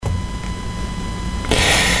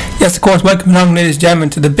Yes, of course, welcome along, ladies and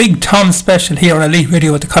gentlemen, to the Big Tom special here on Elite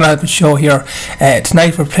Radio with the Conor Alpin Show here.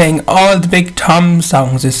 Tonight we're playing all the Big Tom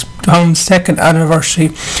songs. It's Tom's second anniversary.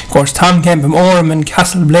 Of course, Tom came from Orem and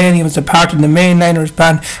Castleblayney. He was a part of the Mainliners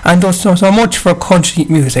band and does so much for country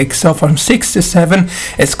music. So from 6 to 7,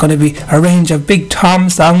 it's going to be a range of Big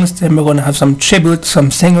Tom songs. Then we're going to have some tributes,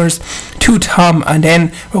 some singers to Tom, and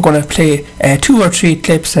then we're going to play 2 or 3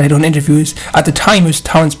 clips that I done interviews at the time of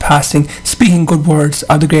Tom's passing, speaking good words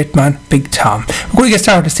of the great man Big Tom. We're going to get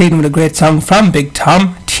started this evening with a great song from Big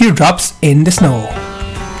Tom, Teardrops in the Snow.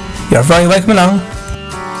 You're very welcome along.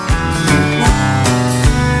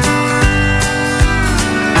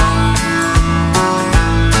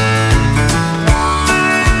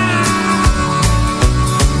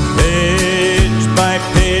 Page by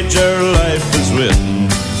page our life is written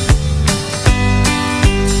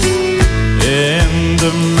in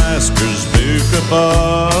the Master's book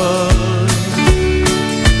above.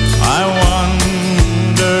 I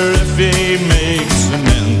wonder if he makes an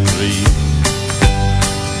entry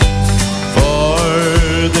for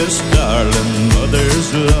this darling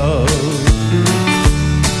mother's love,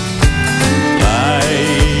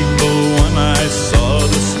 like the one I saw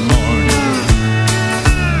this morning.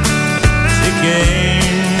 She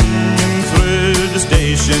came through the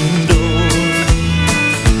station door.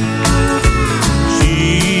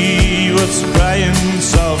 She was crying,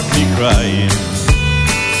 softly crying,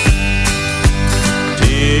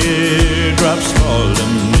 teardrops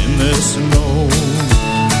falling in the snow.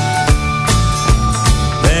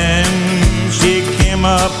 Then she came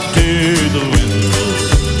up to the window,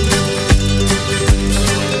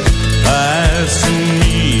 asking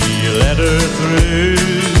me to let her through.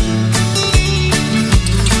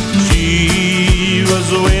 She was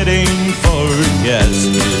waiting for a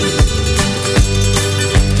casket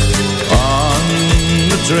on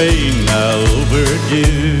the train now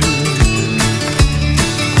overdue.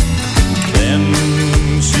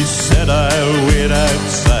 She said I'll wait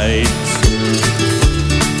outside.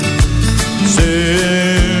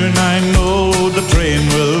 Soon I know the train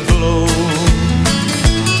will blow.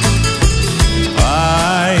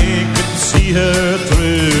 I could see her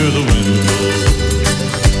through the window,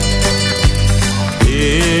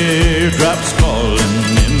 teardrops falling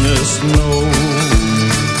in the snow.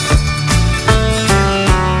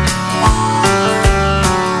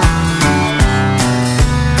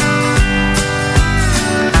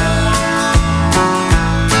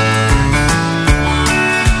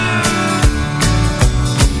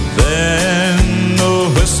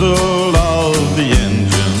 Of the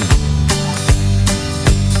engine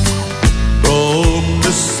broke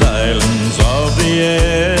the silence of the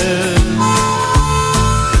air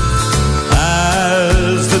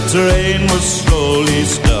as the train was slowly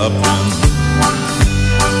stopping.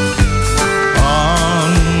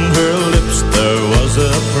 On her lips there was a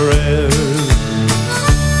prayer,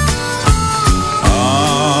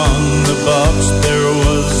 on the box there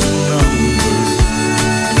was a number,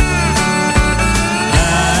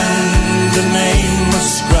 the name was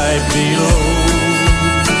scribed below.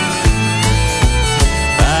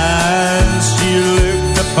 As she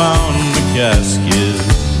looked upon the casket,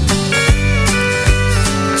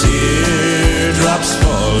 teardrops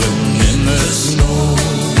falling in the snow.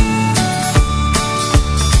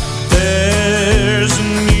 There's a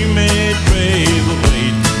new-made grave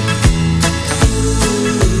awaiting,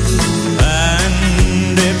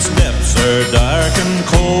 and its depths are dark and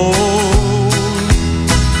cold.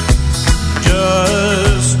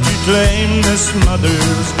 Just to claim this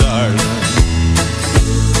mother's darling,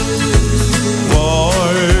 war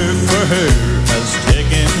for her has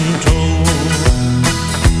taken toll.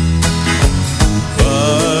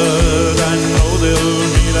 But I know they'll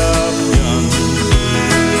meet up yonder,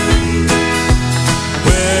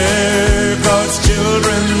 where God's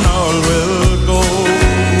children all will go.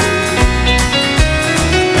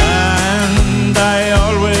 And I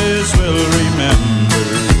always will remember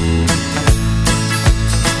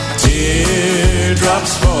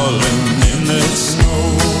teardrops falling in the snow.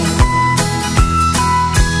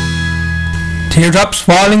 Teardrops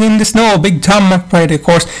falling in the snow. Big Tom McBride, of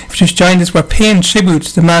course. If you just joined us, we're paying tribute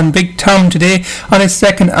to the man Big Tom today on his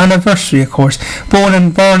second anniversary, of course. Born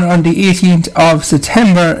on the 18th of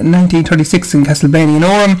September 1936 in Castleblayney in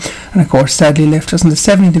Orem, and of course sadly left us on the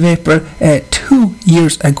 17th of April 2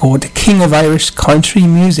 years ago. The king of Irish country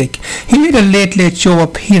music. He made a Late Show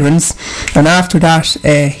appearance, and after that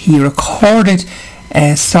he recorded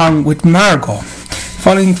a song with Margot.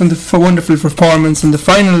 Following from the wonderful performance in the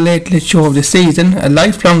final Late Late Show of the season,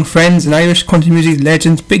 lifelong friends and Irish country music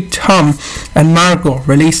legends Big Tom and Margot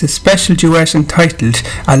released a special duet entitled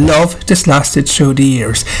A Love That's Lasted Through the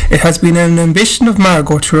Years. It has been an ambition of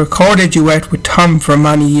Margot to record a duet with Tom for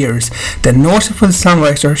many years. The notable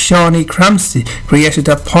songwriter Shawnee Cramsey created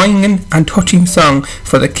a poignant and touching song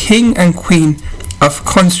for the King and Queen of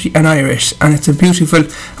Country and Irish, and it's a beautiful,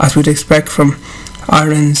 as we'd expect from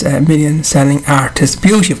Ireland's million-selling artist.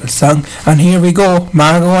 Beautiful song, and here we go,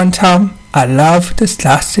 Margot and Tom, A Love That's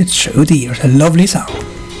Lasted Through the Years. A lovely song.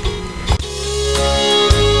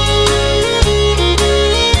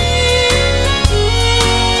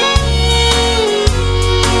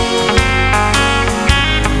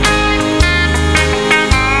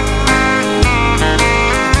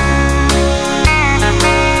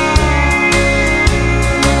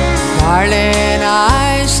 Darling,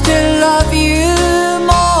 I still love you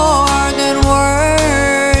more than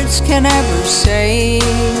words can ever say.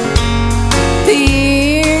 The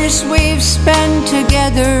years we've spent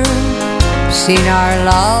together seen our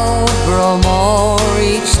love grow more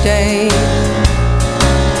each day.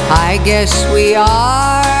 I guess we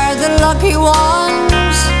are the lucky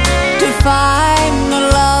ones to find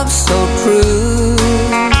a love so true.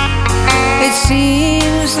 It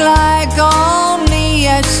seems like only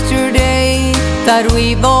yesterday that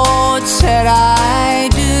we both said I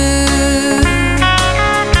do.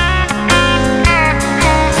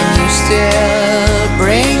 And you still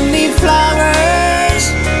bring me flowers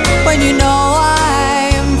when you know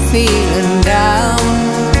I'm feeling down.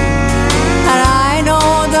 And I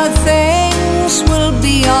know that things will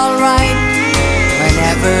be alright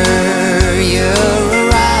whenever you're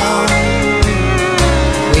around.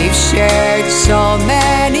 We've shared so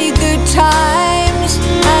many good times,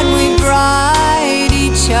 and we dried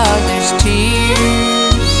each other's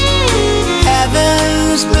tears.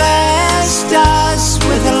 Heaven's blessed us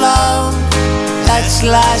with a love that's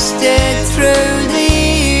lasted through the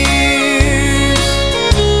years.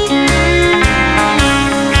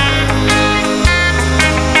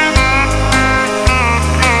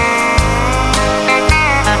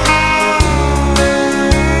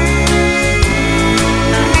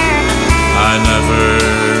 I never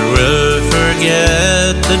will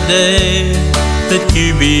forget the day that you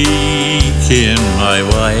became my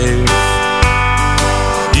wife.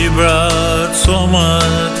 You brought so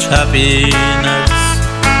much happiness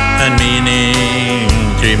and meaning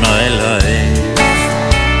to my life.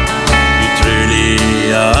 You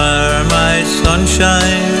truly are my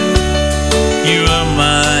sunshine. You are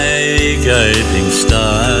my guiding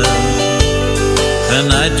star.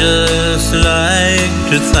 And I'd just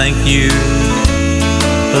like to thank you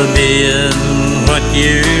for being what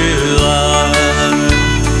you are.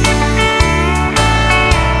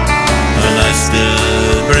 And I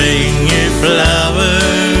still bring you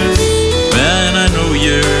flowers when I know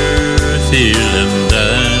you're feeling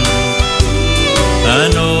down. I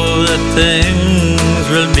know that things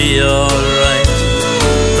will be alright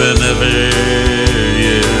whenever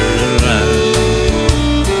you're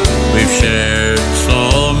around. We've shared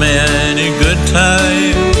so many good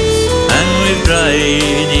times, and we've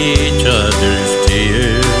dried each other's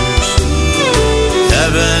tears.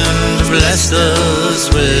 Heaven blessed us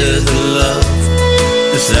with a love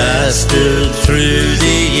that's lasted through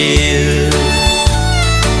the years.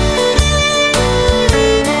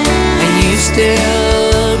 And you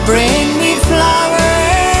still bring me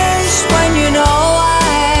flowers when you know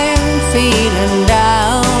I'm feeling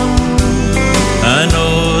down. I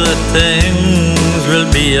know that things will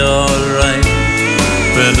be alright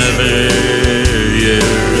whenever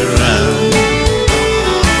you're around.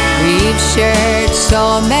 We've shared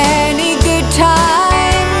so many good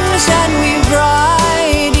times, and we've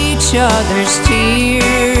dried each other's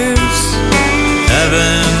tears.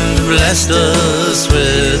 Heaven blessed us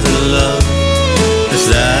with a love that's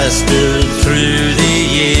lasted through the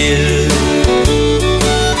years.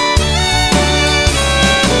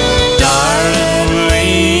 Darling,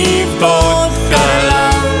 we've both got a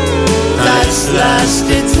love that's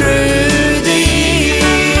lasted through the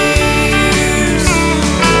years.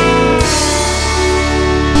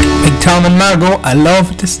 Big Tom and Margot, A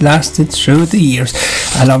Love That's Lasted Through the Years.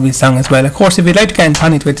 a lovely song as well. Of course, if you'd like to get in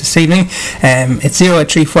contact with this evening, it's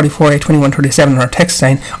 083 44 821 37 on our text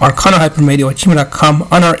line, or connorhyperradio@gmail.com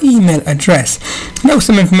on our email address. Now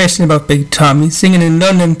some information about Big Tom. He's singing in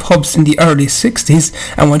London pubs in the early 60s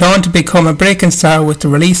and went on to become a breaking star with the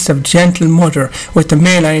release of Gentle Mother with the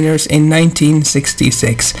Mainliners in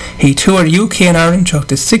 1966. He toured UK and Ireland throughout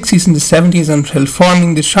the 60s and the 70s until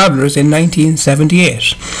forming the Travellers in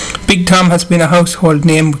 1978. Big Tom has been a household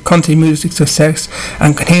name with country music success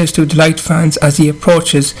and continues to delight fans as he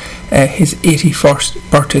approaches his 81st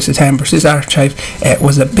birthday September. His archive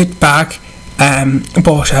was a bit back,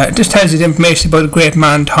 but it just tells you the information about the great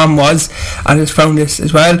man Tom was, and has found this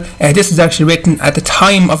as well. This is actually written at the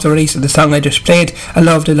time of the release of the song I just played, A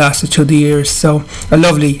Love That Lasted Through the Years, so a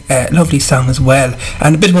lovely song as well.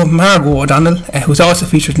 And a bit about Margot O'Donnell, who's also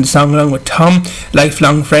featured in the song along with Tom,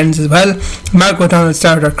 lifelong friends as well. Margot O'Donnell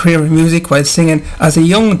started her career in music while singing as a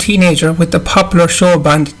young teenager with the popular show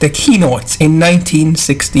band The Keynotes in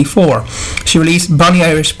 1964. She released Bonnie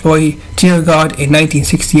Irish Boy, Dear God in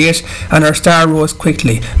 1968, and her star rose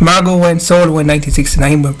quickly. Margot went solo in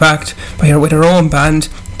 1969, but backed by her with her own band,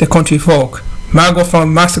 The Country Folk. Margot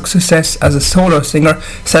found massive success as a solo singer,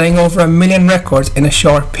 selling over 1 million records in a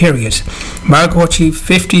short period. Margot achieved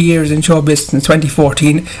 50 years in show business in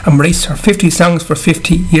 2014 and released her 50 Songs for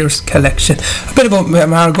 50 Years collection. A bit about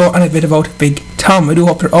Margot and a bit about Big Tom. I do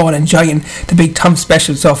hope you're all enjoying the Big Tom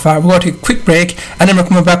special so far. We're going to take a quick break and then we're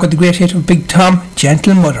coming back with the great hit of Big Tom,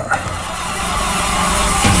 Gentle Mother.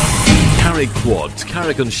 Carrick Quads,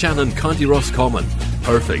 Carrick and Shannon, County Roscommon.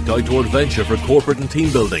 Perfect outdoor adventure for corporate and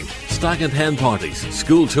team building, stag and hen parties,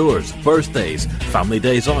 school tours, birthdays, family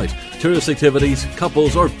days out, tourist activities,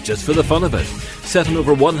 couples, or just for the fun of it. Set on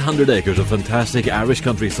over 100 acres of fantastic Irish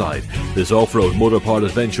countryside, this off-road motorpod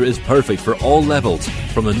adventure is perfect for all levels,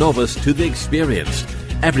 from the novice to the experienced.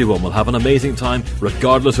 Everyone will have an amazing time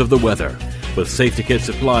regardless of the weather, with safety kits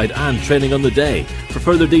supplied and training on the day. For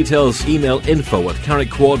further details, email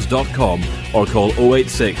info@carrickquads.com or call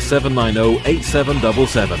 086 790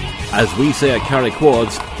 8777. As we say at Carrick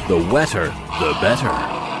Quads, the wetter, the better.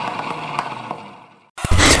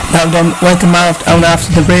 Now then, welcome back out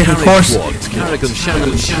after the break, of course. Quads, Carrick and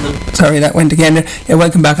Shannon. Sorry, that went again there. Yeah,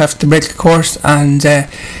 welcome back after the break, of course, and as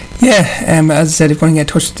I said, if you want to get in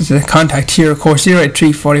touch with the contact here, of course,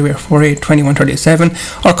 083 48 21 37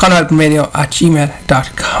 or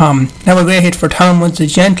connorhyperradio@gmail.com. Now a great hit for Tom was The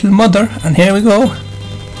Gentle Mother, and here we go.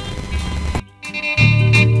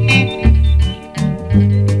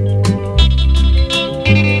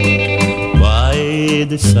 By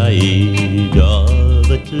the side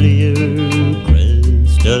of a clear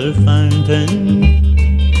crystal fountain,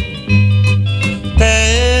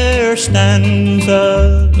 there stands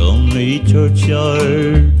a lonely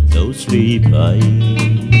churchyard closely by.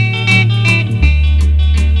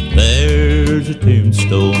 There's a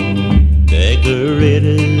tombstone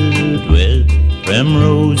decorated with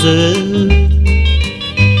primroses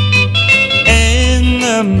in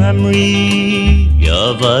the memory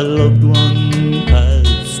of a loved one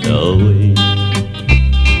passed away.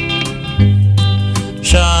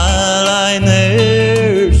 Shall I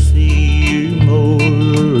ne'er see you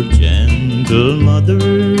more, gentle mother,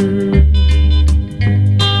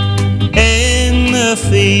 in the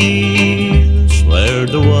fields where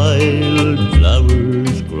the wild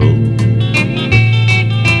flowers grow,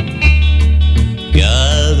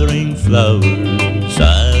 gathering flowers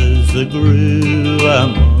as they grew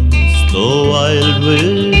amongst the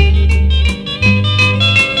wildwood,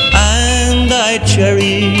 and I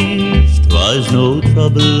cherished 'twas no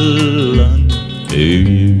trouble unto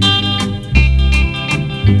you.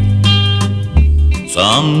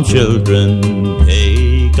 Some children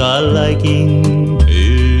take a liking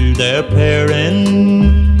to their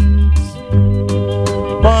parents,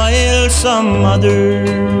 while some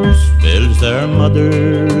others fills their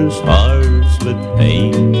mothers' hearts with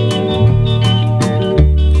pain.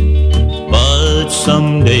 But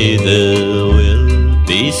someday they will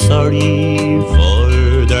be sorry for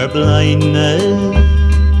their blindness,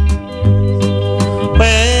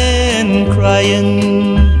 when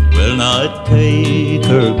crying will not take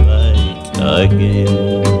her back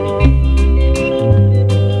again.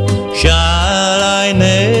 Shall I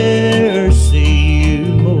ne'er see you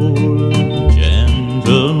more,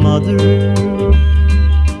 gentle mother,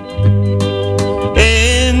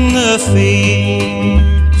 in the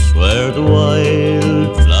fields where the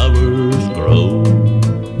wild flowers grow?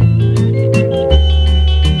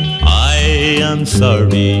 I am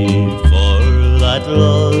sorry for that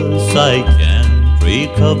loss I can't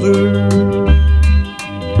recover.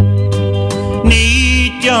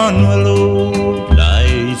 Neath yon willow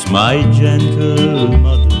lies my gentle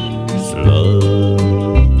mother's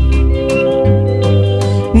love.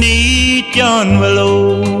 Neath yon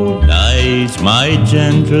willow lies my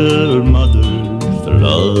gentle mother's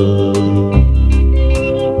love.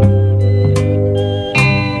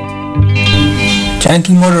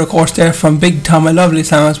 Gentle Mother, of course, there from Big Tom, a lovely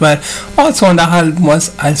song as well. Also on that album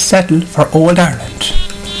was I'll Settle for Old Ireland.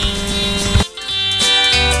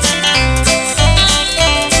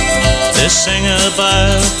 They sing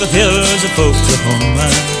about the hills of Oklahoma,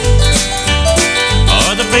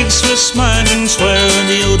 or the big Swiss mountains where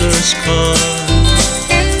the odors call.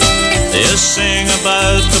 They sing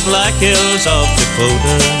about the black hills of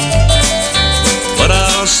Dakota, but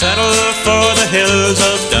I'll settle for the hills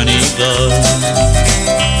of Donegal.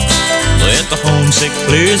 With the homesick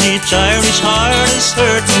blues each Irish heart is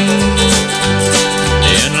hurting.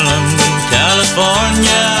 In London,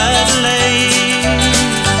 California, Adelaide,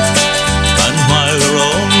 and while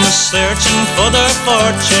Rome is searching for their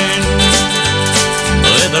fortune,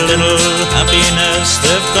 with a little happiness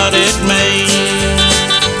they've got it made.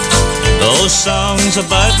 Those songs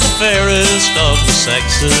about the fairest of the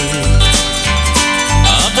sexes,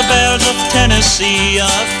 the bells of Tennessee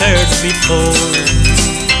I've heard before.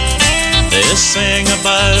 They sing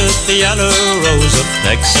about the yellow rose of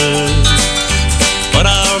Texas, but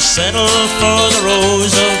I'll settle for the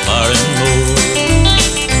rose of Arranmore.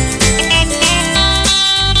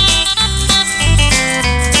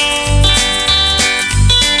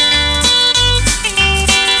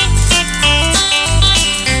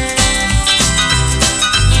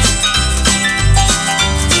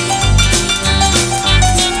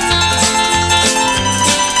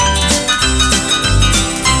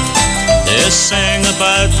 Sing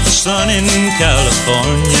about the sun in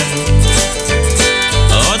California,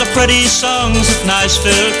 or the pretty songs of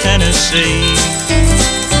Nashville, Tennessee.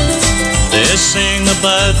 They sing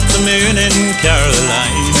about the moon in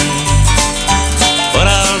Carolina, but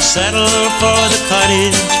I'll settle for the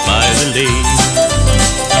cottage by the lake.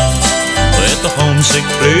 With the homesick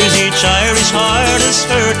blues each Irish heart is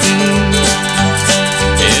hurting.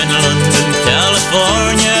 In London,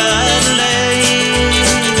 California,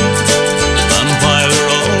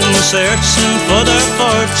 searching for their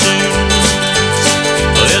fortunes,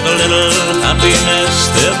 with a little happiness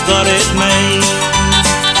they've got it made.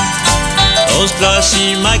 Those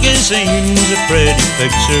glossy magazines are pretty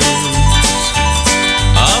pictures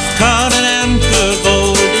of continental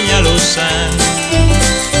gold and yellow sand,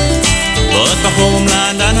 but the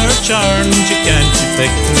homeland and her charms you can't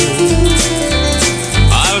depict.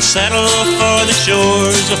 I'll settle for the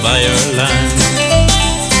shores of Ireland.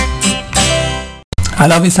 I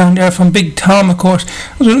love his song there from Big Tom, of course.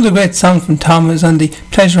 It was another great song from Tom. It was on the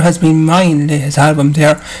Pleasure Has Been Mine, his album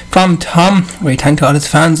there from Tom, where he thanked all his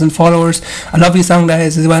fans and followers. I love his song that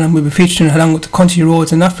is as well, and we'll be featuring it along with the Country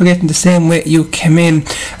Roads, and not forgetting The Same Way You Came In,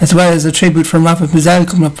 as well as a tribute from Robert Mazzell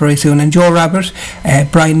coming up very soon, and Joe Rabbit,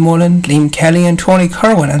 Brian Mullen, Liam Kelly and Tony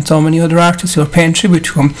Kerwin, and so many other artists who are paying tribute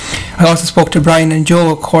to him. I also spoke to Brian and Joe,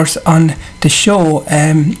 of course, on the show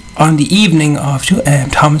on the evening of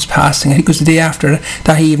Tom's passing. I think it was the day after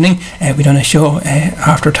that evening. We done a show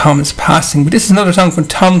after Tom's passing. But this is another song from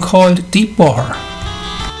Tom called Deep Water.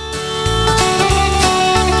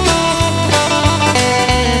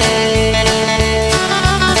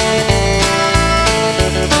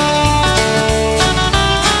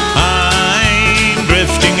 I'm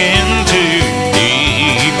drifting into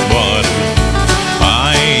deep water.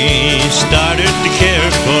 I started to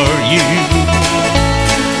care for you,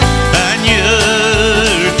 and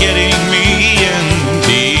you're getting me in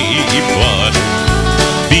deep water.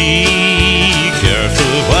 Be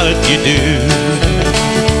careful what you do.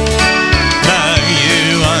 Now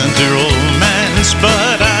you want the romance,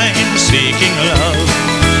 but I'm seeking love.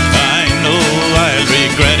 I know I'll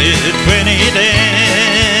regret it when it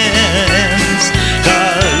ends,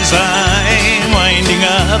 'cause I'm winding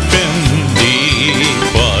up in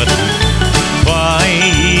deep water. Why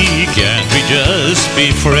can't we just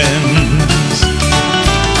be friends?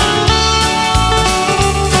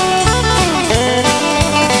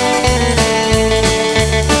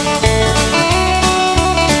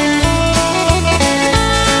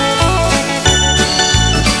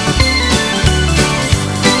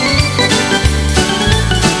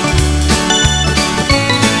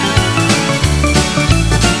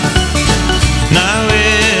 Now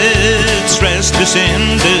it's restless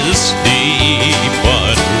in this deep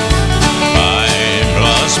water. I'm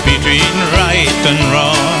lost between right and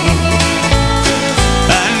wrong,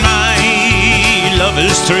 and my love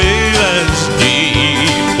is true as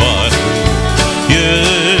deep water. Your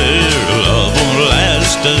love won't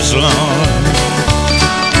last as long.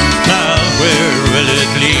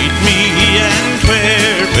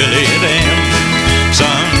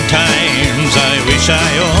 wish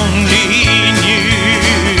I only knew,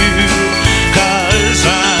 'cause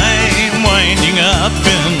I'm winding up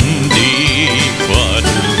in deep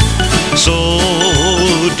water, so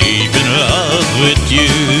deep in love with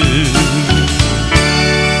you.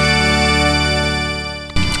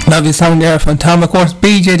 Lovely song there from Tom. Of course,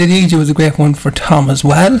 BJ the DJ was a great one for Tom as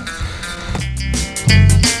well.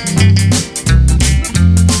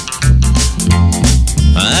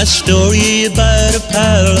 A story about a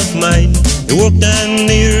pal of mine who worked down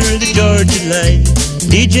near the Georgia line,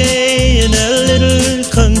 DJ in a little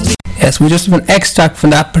country. Yes, we just have an extract from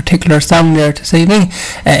that particular song there this evening.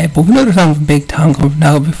 But another song from Big Tom coming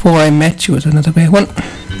now. Before I Met You was another great one.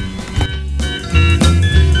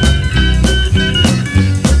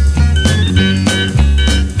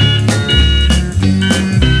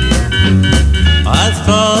 I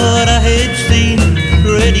thought I had seen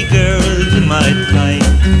pretty girls in my time.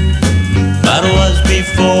 That was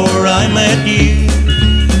before I met you.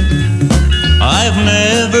 I've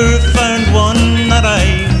never found one that I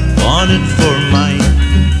wanted for mine.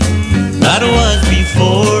 That was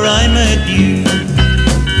before I met you.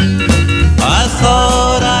 I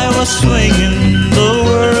thought I was swinging the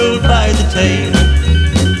world by the tail.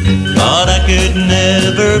 Thought I could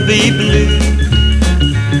never be blue.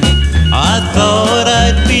 I thought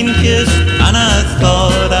I'd been kissed and I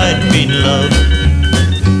thought I'd been loved.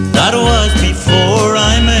 That was before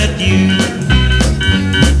I met you.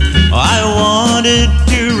 I wanted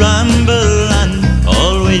to ramble and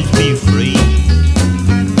always be free.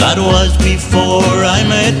 That was before I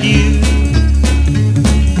met you.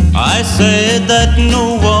 I said that no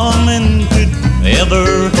woman could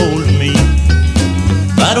ever hold me.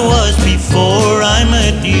 That was before I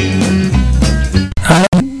met you.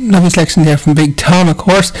 Lovely selection there from Big Tom, of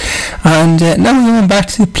course. And now we're going back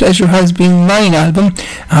to the Pleasure Has Been Mine album,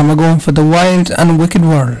 and we're going for The Wild and Wicked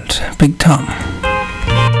World. Big Tom.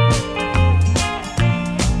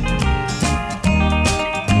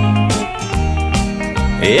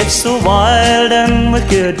 It's the wild and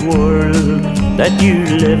wicked world that you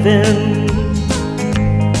live in.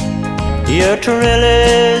 Your thrill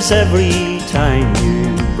is every time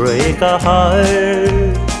you break a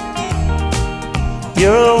heart.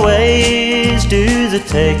 Your ways do the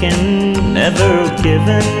taking, never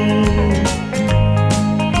given.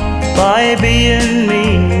 By being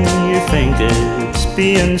mean, you think it's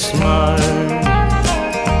being smart.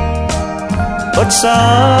 But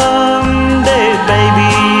someday,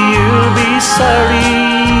 baby, you'll be sorry.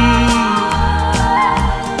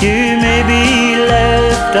 You may be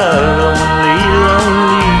left a lonely,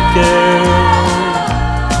 lonely girl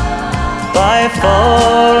by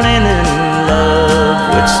falling in love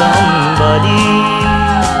with somebody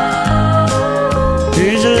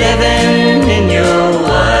who's living in your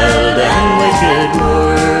wild and wicked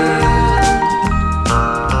world.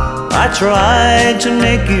 I tried to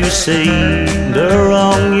make you see the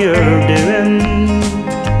wrong you're doing,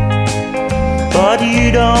 but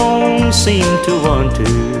you don't seem to want to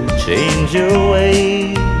change your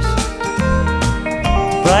ways.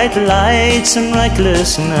 Bright lights and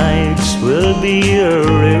lightless nights will be your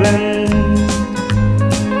ruin.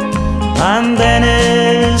 And then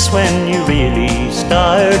is when you really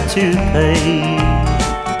start to pay.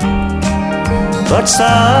 But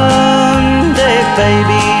someday,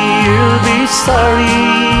 baby, you'll be sorry.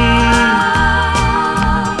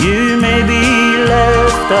 You may be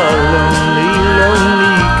left a lonely,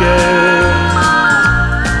 lonely girl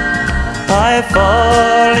by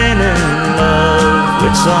falling in love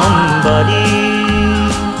with somebody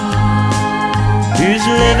who's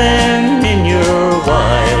living in your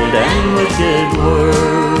wild and wicked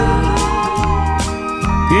world.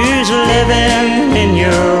 Who's living in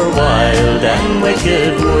your wild and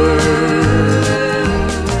wicked world.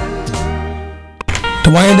 The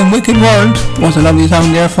Wild and Wicked World was a lovely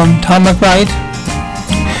song there from Tom McBride.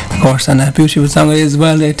 Of course, and a beautiful song as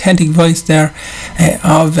well, the authentic voice there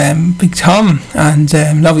of Big Tom, and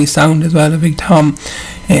lovely sound as well of Big Tom.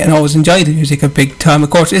 And always enjoyed the music of Big Tom. Of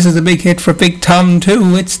course, this is a big hit for Big Tom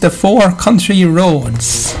too. It's the 4 Country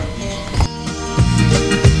Roads.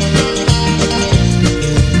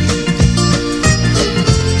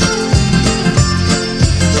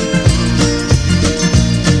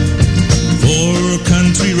 4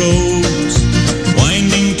 country roads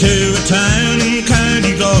winding to a town in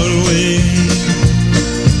County Galway.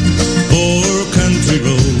 4 country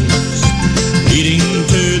roads leading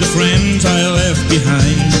to the friends I left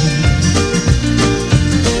behind.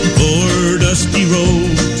 4 dusty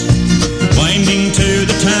roads winding to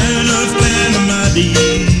the town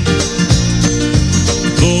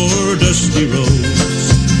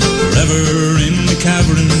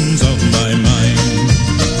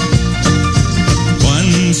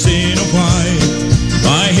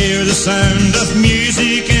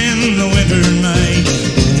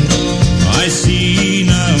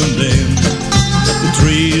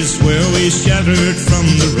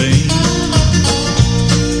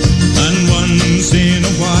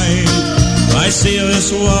see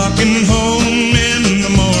us walking home in the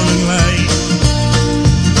morning light,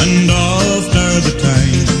 and after the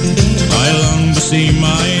time I long to see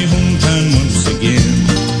my hometown once again.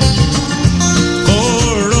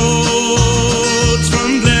 Oh, roads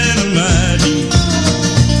from Glenamaddy,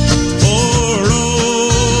 oh,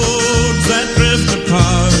 roads that drift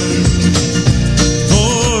apart,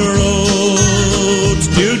 oh, roads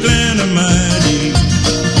to Glenamaddy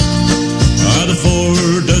are the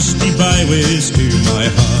four dusty byways to my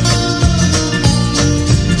heart.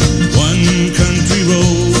 One country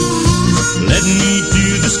road led me to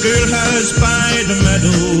the schoolhouse by the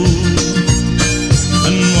meadow,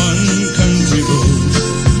 and one country road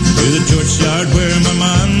to the churchyard where my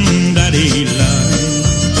mum and daddy lie.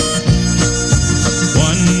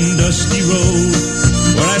 One dusty road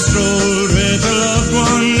where I strolled with a loved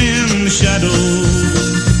one in the shadow,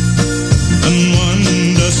 and one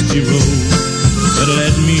dusty road that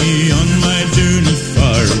led me on my journey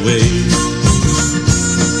far away.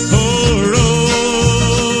 Oh,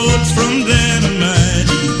 roads from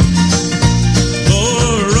Glenamaddy,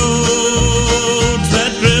 oh, roads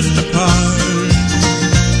that drift apart,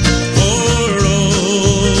 oh,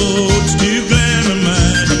 roads to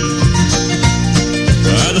Glenamaddy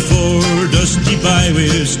are the four dusty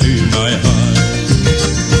byways to my heart.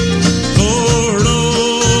 Oh,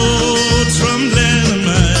 roads from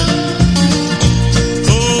Glenamaddy,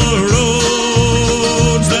 oh,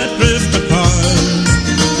 roads that drift apart,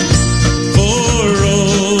 oh,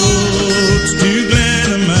 roads to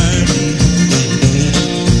Glenamaddy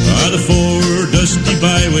are the four dusty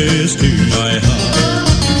byways to my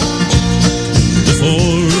heart. The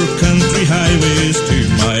four country highways to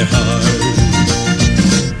my heart.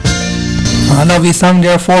 A lovely song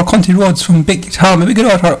there, Four Country Roads from Big Tom. And we got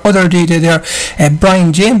out our other DJ there,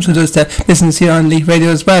 Brian James, who does the business here on Leaf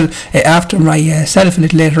Radio as well, after myself a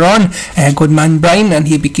little later on. Good man Brian, and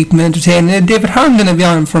he'll be keeping me entertained. David Harmon will be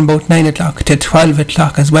on from about 9 o'clock to 12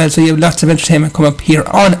 o'clock as well, so you have lots of entertainment come up here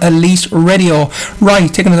on Elite Radio.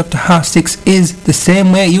 Right, taking us up to 6:30 is The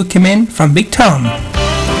Same Way You Came In from Big Tom.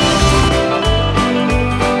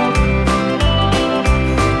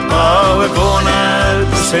 Oh, we're going out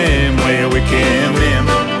the same way we came in.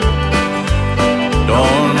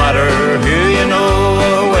 Don't matter who you know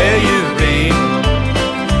or where you've been.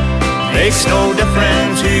 Makes no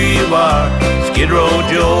difference who you are, Skid Row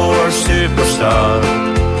Joe or Superstar.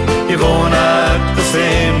 You're going out the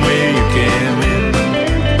same way you came in.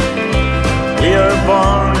 We are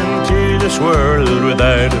born into this world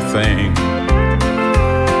without a thing,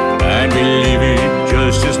 and we leave it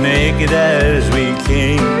just as naked as we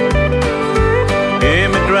came. Hey,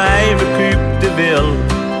 me drive a Coupe de Ville,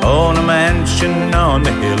 own a mansion on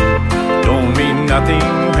the hill. Don't mean nothing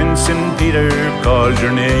when St. Peter calls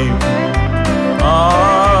your name.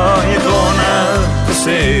 Oh, you're going out the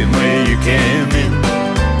same way you came in.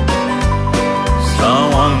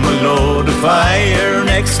 Someone will load a fire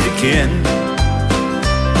next to kin.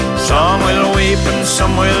 Some will weep and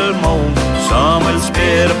some will moan, some will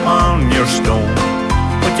spit upon your stone.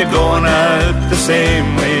 But you're going out the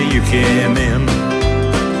same way you came in.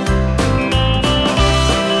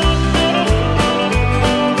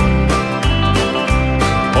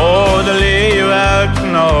 Oh, they'll lay you out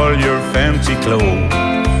in all your fancy clothes,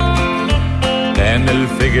 then they'll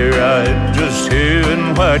figure out just who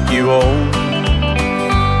and what you owe.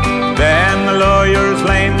 Then the lawyers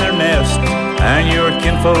line their nest, and your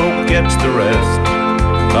kinfolk gets the rest,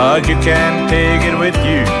 'cause you can't take it with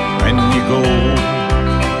you when you go.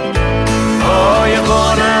 Oh, you're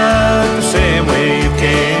going out the same way you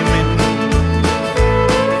came in.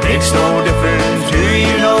 Makes no difference who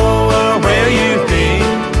you know or where you've been.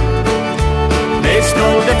 Makes no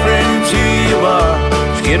difference who you are,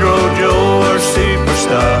 Skid Row Joe or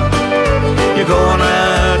Superstar. You're going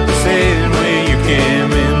out the same way you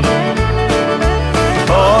came in.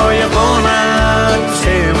 Oh, you're going out the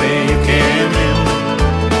same way you came in.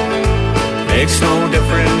 Makes no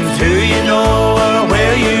difference who you know or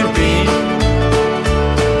where you've been.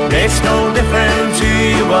 Makes no difference who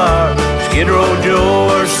you are, Skid Row Joe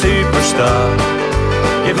or Superstar.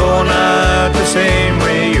 You're going out the same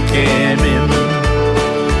way you came in.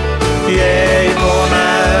 Yeah, you're going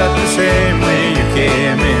out the same way you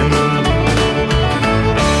came in.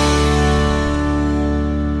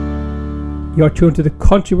 You're tuned to the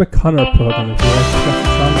Country with Connor program. If you'd like to get the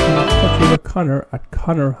song from Country with Connor at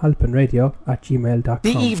connorhalpinradio@gmail.com.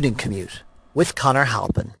 The Evening Commute with Connor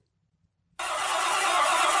Halpin.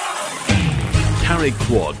 Carrick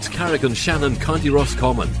Quad, Carrick and Shannon, County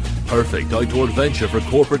Roscommon. perfect outdoor adventure for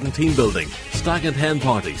corporate and team building, stag and hen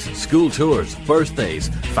parties, school tours, birthdays,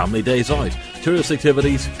 family days out, tourist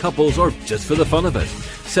activities, couples, or just for the fun of it.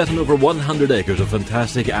 Set on over 100 acres of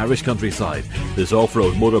fantastic Irish countryside, this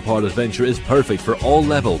off-road motorpod adventure is perfect for all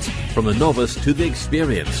levels, from the novice to the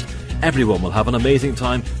experienced. Everyone will have an amazing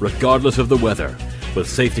time regardless of the weather, with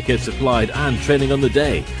safety kits supplied and training on the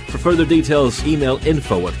day. For further details, email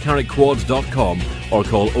info@carrickquads.com or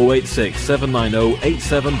call 086 790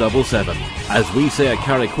 8777. As we say at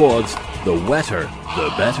Carrick Quads, the wetter, the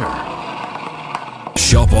better.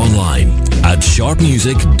 Shop online at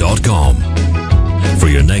sharpmusic.com. For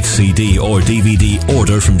your next CD or DVD,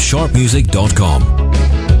 order from sharpmusic.com.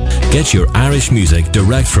 Get your Irish music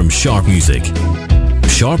direct from Sharp Music.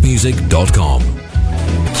 sharpmusic.com.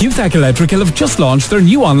 Cusack Electrical have just launched their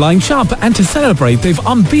new online shop, and to celebrate they've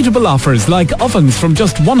unbeatable offers like ovens from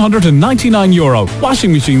just €199,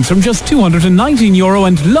 washing machines from just €219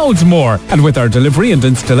 and loads more. And with our delivery and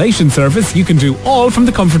installation service you can do all from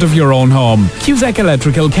the comfort of your own home. Cusack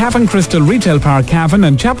Electrical, Cavan Crystal Retail Park, Cavan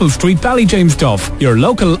and Chapel Street, Ballyjames-Duff, your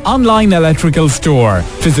local online electrical store.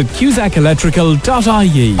 Visit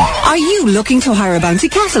cusackelectrical.ie. Are you looking to hire a bouncy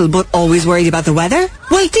castle but always worried about the weather?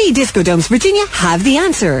 Well, D Disco Domes Virginia have the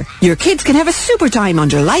answer. Your kids can have a super time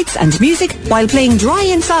under lights and music while playing dry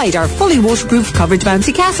inside our fully waterproof covered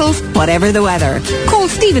bouncy castles, whatever the weather. Call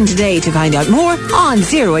Stephen today to find out more on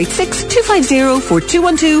 086 250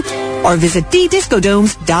 4212 or visit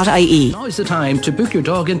ddiscodomes.ie. Now is the time to book your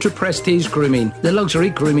dog into Prestige Grooming, the luxury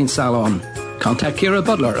grooming salon. Contact Ciara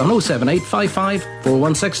Butler on 07855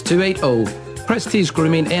 416 280.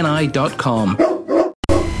 PrestigeGroomingNI.com.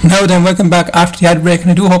 Now then, welcome back after the ad break, and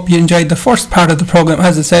I do hope you enjoyed the first part of the programme.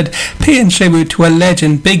 As I said, paying tribute to a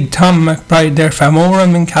legend, Big Tom McBride there from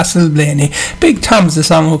Oran and Castleblaney. Big Tom's the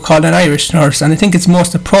song we call An Irish Nurse, and I think it's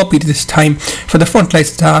most appropriate this time for the frontline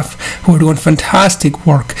staff who are doing fantastic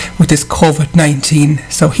work with this COVID-19.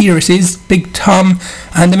 So here it is, Big Tom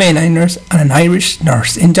and the Mainliners and An Irish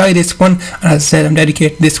Nurse. Enjoy this one, and as I said, I'm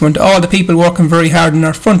dedicating this one to all the people working very hard in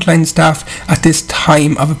our frontline staff at this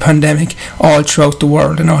time of a pandemic all throughout the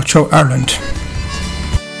world and all throughout Ireland.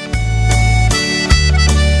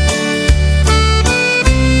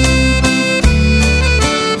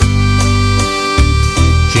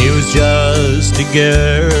 She was just a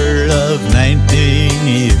girl of 19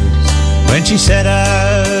 years when she set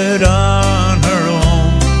out on her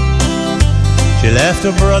own. She left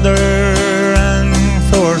her brother and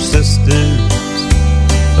 4 sisters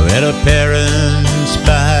who had her parents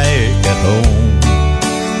back at home.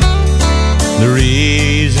 The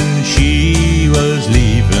reason she was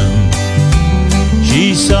leaving,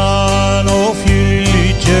 she saw no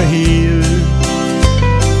future here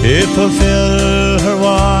to fulfill her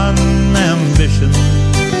one ambition,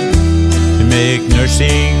 to make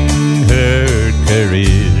nursing her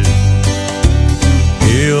career.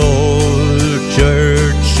 The old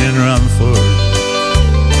church in Rumford,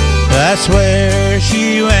 that's where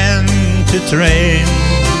she went to train,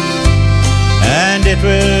 and it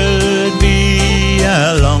will be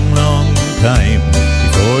a long, long time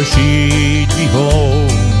before she'd be home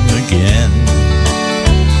again.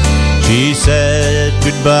 She said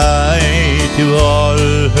goodbye to all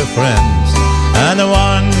her friends and the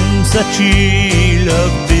ones that she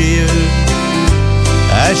loved dear,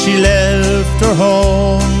 as she left her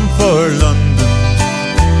home for London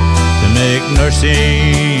to make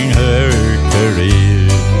nursing her career.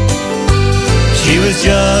 She was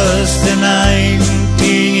just a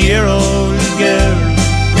 19-year-old girl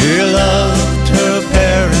who loved her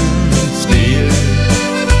parents dear,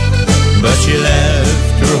 but she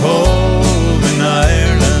left her home in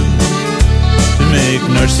Ireland to make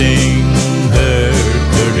nursing her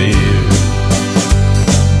career.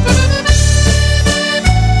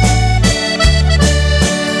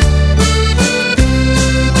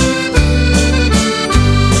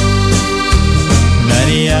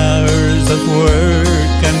 Many hours of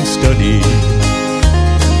work and study,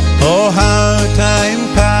 oh how time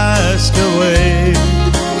passed away.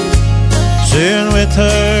 Soon with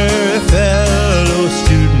her fellow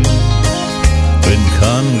students when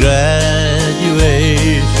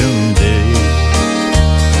congratulation day.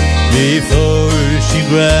 Before she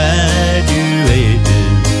graduated,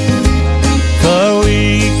 for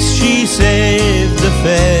weeks she saved the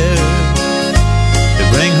fare to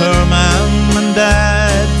bring her mom and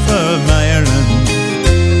dad from Ireland,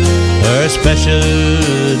 her special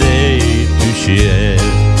day to share.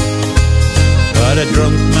 But a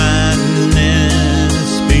drunk man in a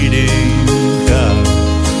speeding car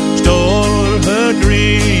stole her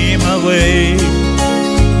dream away,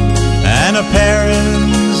 and her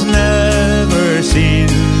parents never seen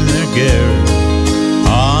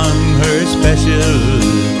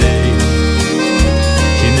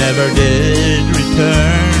did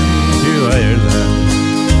return to Ireland,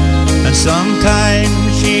 and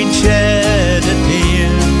sometimes she'd shed a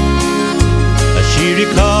tear as she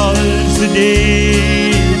recalls the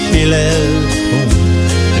day she left home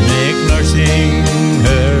to make nursing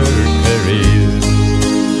her career.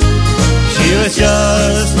 She was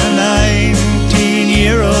just a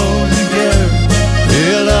 19-year-old girl who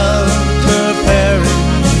loved her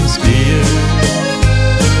parents dear,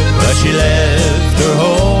 but she left her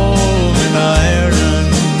home in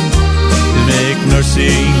Ireland to make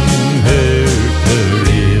nursing her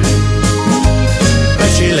career. But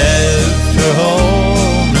she left her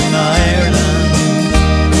home in Ireland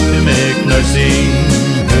to make nursing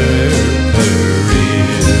her career.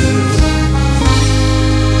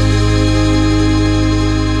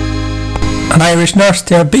 An Irish nurse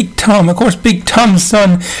there, Big Tom. Of course, Big Tom's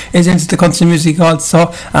son is into the country music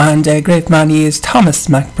also, and a great man he is, Thomas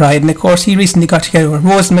McBride. And of course, he recently got together with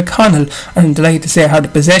Rose McConnell, and I'm delighted to say I had the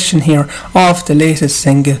possession here of the latest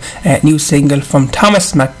single, new single from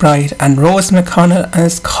Thomas McBride and Rose McConnell, and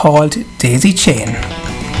it's called Daisy Chain.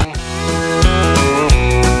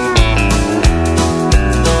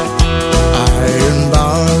 Iron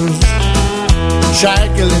bars,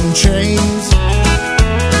 shackling chains,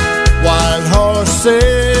 wild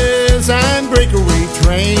horses and breakaway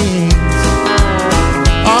trains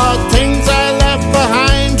are things I left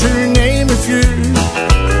behind, to name a few.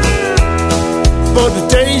 But the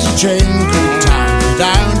daisy chain could tie me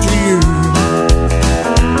down to you.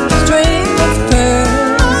 String of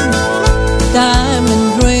pearls,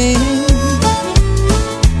 diamond ring,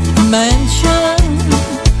 a mansion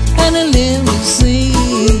and a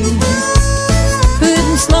limousine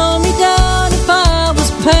couldn't slow me down if I was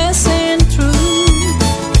passing through.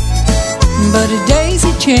 But a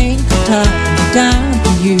daisy chain could tie me down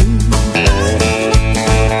to you.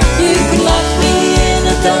 You could lock me in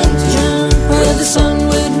a dungeon where the sun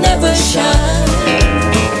would never shine.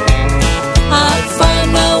 I'd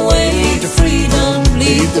find my way to freedom,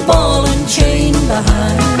 leave the ball and chain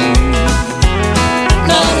behind.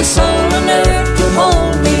 Not a soul on earth could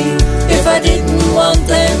hold me if I didn't want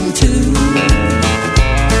them to.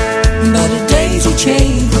 But a daisy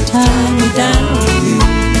chain could tie me down to you.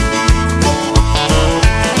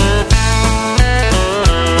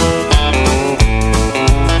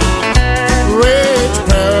 Rich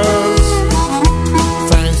pearls,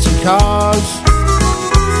 fancy cars,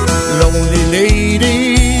 lonely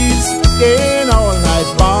ladies in all-night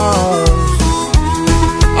bars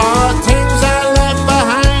are things I left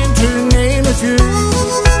behind, to name a few.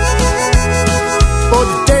 But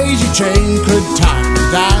the daisy chain could tie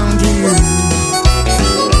me down to you.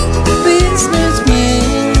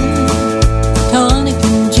 Businessmen, tonic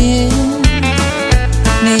and gin,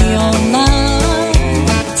 neon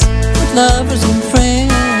lights with lovers and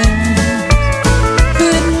friends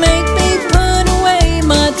couldn't make me put away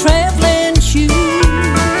my traveling shoes.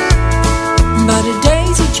 But a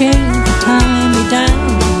daisy chain could tie me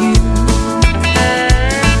down to you.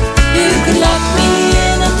 You could lock me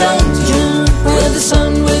in a dungeon where the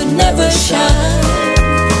sun would never shine.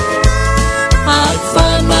 I'd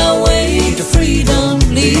find my way to freedom,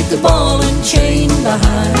 leave the ball and chain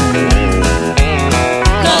behind.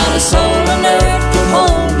 Not a soul on earth could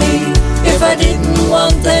hold me if I didn't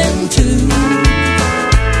want them to.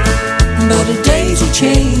 But a daisy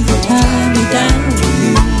chain could tie me down to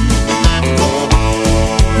you.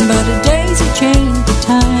 But a daisy chain could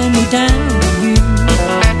tie me down to you.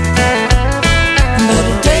 But a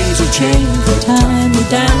daisy chain could tie me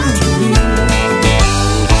down to you.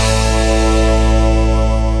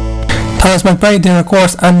 Thomas McBride there, of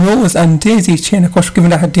course, and Rose and Daisy Chain, of course,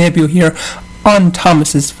 given that her debut here on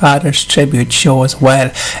Thomas's father's tribute show as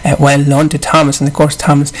well. Well known to Thomas, and of course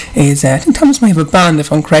Thomas is, I think Thomas might have a band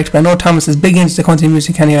if I'm correct, but I know Thomas is big into the country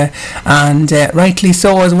music anyway, and rightly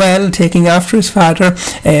so as well, taking after his father.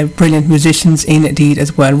 Brilliant musicians indeed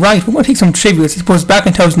as well. Right, we're going to take some tributes. I suppose back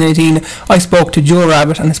in 2018 I spoke to Joe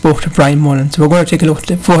Rabbit and I spoke to Brian Mullen, so we're going to take a look at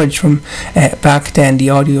the footage from back then,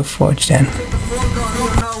 the audio footage then.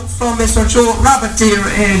 From Mr. Joe Rabbit there,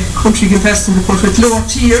 a country contestant, of course, with lower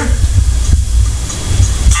tier.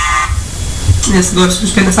 Yes, good.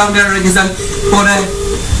 Just kind of sound there again. But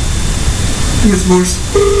here's worse.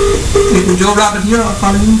 Joe Rabbit here, I'll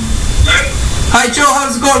follow him. Hi Joe,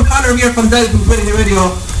 how's it going? Connor here from Delvin, Winning the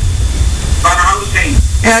Radio. Connor, how's things?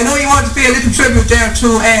 I know you want to pay a little tribute there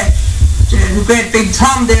to the great Big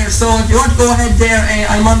Tom there, so if you want to go ahead there,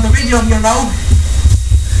 I'm on the radio here now.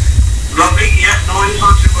 Lovely, yeah, no, I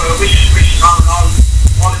just want to wish Tom and all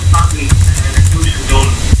his family huge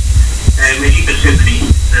condolences with Eagle Symphony.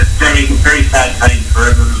 A very, very sad time for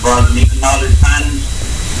everyone involved, and even all his fans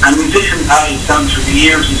And musician pals down through the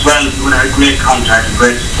years as well, who had a great contact and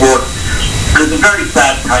great support. And it's a very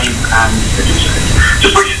sad time, and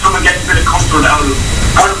just wish someone gets a bit of comfort out of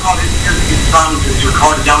all his music and songs that's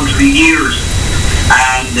recorded down through the years.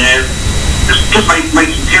 And just my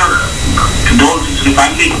sincere condolences to the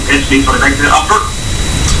family. Basically, what I'd like to offer.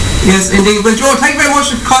 Yes, indeed. Well, Joe, thank you very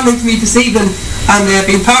much for calling to me this evening and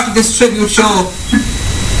being part of this tribute show.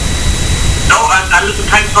 No, and listen,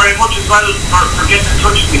 thanks very much as well for getting in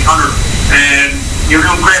touch with me, Conor. You're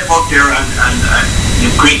doing great work there, and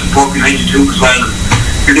you have great support behind you too as well.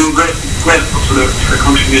 You're doing great work for the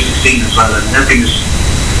country music scene as well, and everything is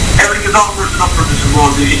onwards and upwards as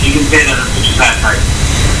well. You can say that at such a sad time.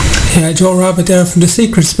 Yeah, Joe Robert there from the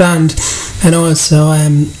Secrets Band, and also a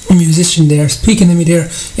musician there, speaking to me there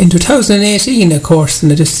in 2018, of course,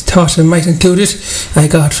 and I just thought I might include it. I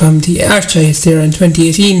got from the Archives there in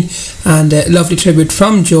 2018, and a lovely tribute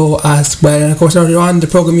from Joe as well. And of course, earlier on the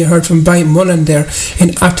programme you heard from Brian Mullen there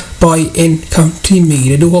in Athboy in County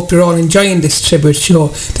Meath. I do hope you're all enjoying this tribute show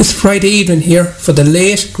this Friday evening here for the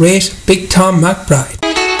late, great Big Tom McBride.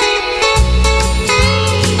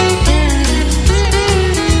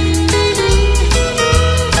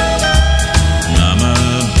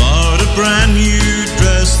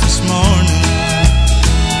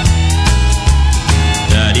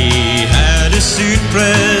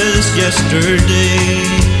 Yesterday,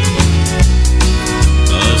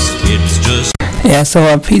 us kids just. Yeah,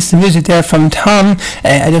 so a piece of music there from Tom.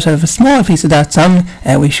 I just have a small piece of that song.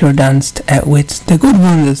 We sure danced with The Good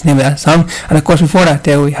One, is the name of that song. And of course before that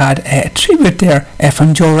there we had a tribute there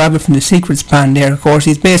from Joe Rabbit from the Secrets Band there. Of course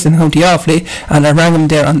he's based in County Offaly, and I rang him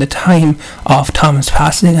there on the time of Tom's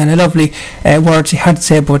passing, and a lovely words he had to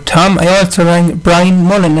say about Tom. I also rang Brian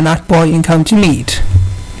Mullen and that boy in County Meath.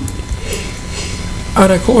 And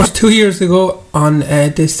of course 2 years ago on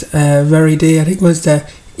this very day, I think it was the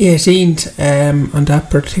 18th, on that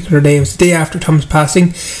particular day, it was the day after Tom's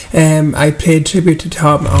passing, I played tribute to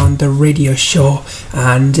Tom on the radio show,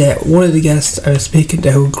 and one of the guests I was speaking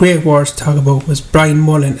to, who great words to talk about, was Brian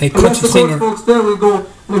Mullen, a country singer. Folks, there we go,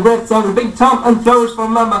 and a great song, Big Tom and Flowers for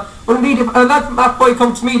Mama. Well indeed, if a lad from Athboy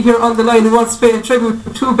come to meet here on the line who wants to pay a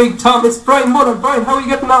tribute to Big Tom, it's Brian Mullen. Brian, how are you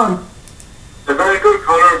getting on? Very good,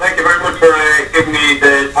 Conor. Thank you very much for giving me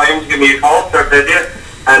the time to give me a call, sir, did you?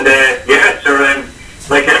 And yeah, sir,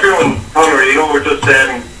 like everyone, Conor, you know, we're just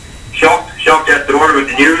shocked yesterday with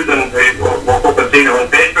the news, and we woke up and seen it on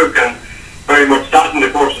Facebook, and very much saddened,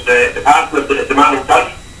 of course, the passing of the man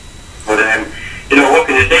himself. But you know, what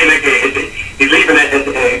can you say? Like he's leaving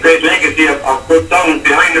a great legacy of good songs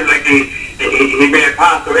behind him. Like he may have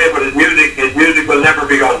passed away, but his music will never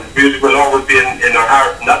be gone. His music will always be in our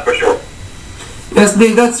hearts, and that's for sure. Yes,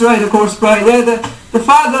 indeed, that's right, of course, Brian. Yeah, the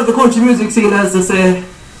father of the country music scene, as they say.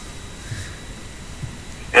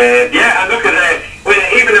 Yeah, and look at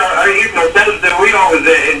even ourselves, we always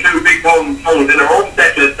include Big Tom songs in our own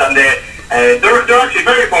set list, and they're actually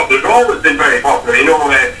very popular. They've always been very popular, you know.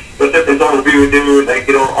 The different songs we would do,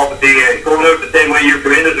 like, you know, obviously going out the same way you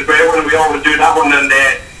come in is a great one, and we always do that one, and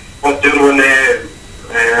what's the other one?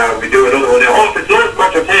 We do another one. Oh, if it's not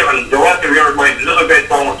much of table, you're welcome to your mind. There's other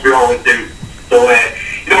great songs we always do. So,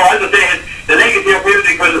 you know, as I say, the legacy of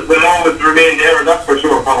music will always remain there, and that's for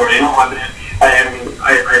sure, probably, you know. And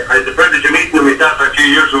I had the privilege of meeting him myself a few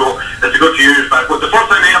years ago. It's a good few years back. But the first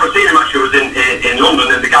time I ever seen him actually was in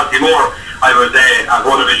London, in the Galtymore. I was at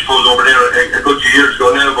one of his shows over there a good few years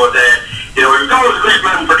ago now. But, you know, he was always a great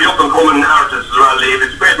man for the up-and-coming artists as well. He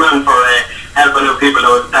was a great man for helping out people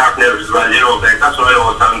that were starting out as well, you know. That's what I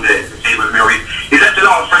always found to see with me. He's left a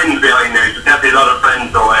lot of friends behind there. He's definitely a lot of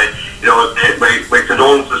friends, so you know, my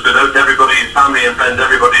condolences goes out to everybody, his family and friends,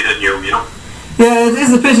 everybody that knew, you know. Yeah, it is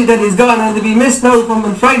a pity that he's gone, and to be missed now from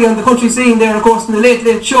on Friday on the country scene there, of course, in the Late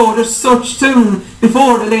Late Show. There's such tune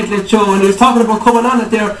before the Late Late Show, and he was talking about coming on it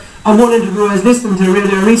there on one interview I was listening to really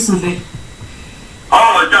recently.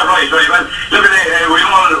 Oh, that's right. Well, look at it, we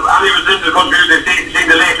all, Annie was into the country music, seeing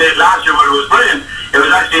the Late Late last year, but it was brilliant. It was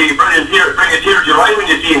actually brilliant, bring a tear to your eye when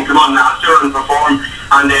you see him come on last year and perform,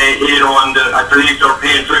 and you know, and I believe they're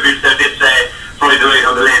paying tribute to this Friday night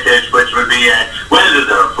on the Late Late, which would be well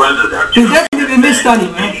deserved. He'll definitely be missed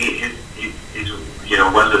anyway. He's you know,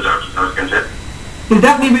 well deserved, I was going to say. He'll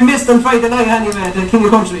definitely be missed on Friday night anyway, the King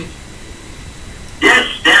of Country. Yes,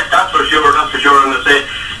 that's for sure, and I say,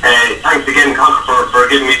 thanks again, Conor, for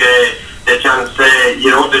giving me the chance, you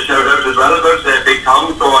know, to shout out as well about Big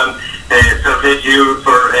Tom, so fair play to you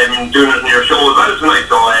for doing it in your show as well tonight,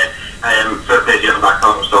 so fair play to you back,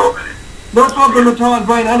 Conor, so... No problem at all,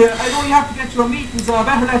 Brian. Anyway, I know you have to get to a meeting, so I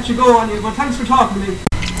better let you go on you, but thanks for talking to me.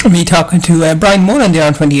 Me talking to Brian Mullen there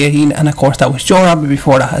in 2018, and of course that was Joe Robbie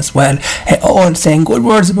before that as well, all saying good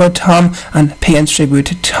words about Tom and paying tribute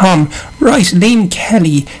to Tom. Right, Liam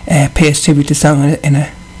Kelly pays tribute to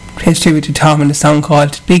Tom in a song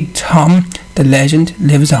called Big Tom, the Legend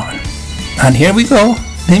Lives On. And here we go,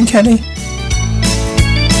 Liam Kelly.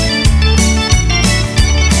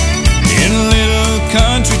 In a little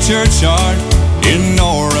country churchyard in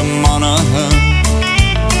Nora Monaghan,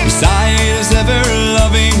 beside his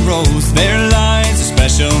ever-loving rose, there lies a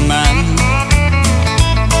special man.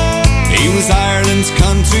 He was Ireland's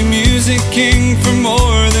country music king for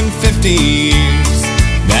more than 50 years.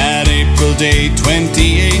 That April day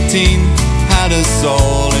 2018 had us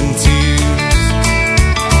all in tears.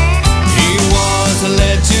 He was a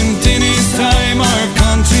legend in his time, our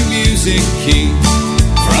country music king.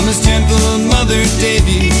 From his gentle mother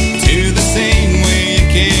debut to the same way he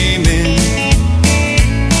came in.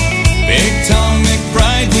 Big Tom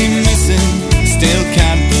McBride, we miss him, still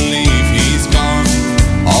can't believe he's gone.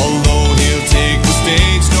 Although he'll take the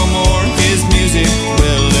stage no more, his music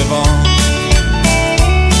will live on.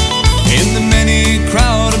 In the many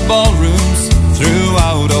crowded ballrooms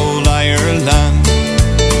throughout old Ireland,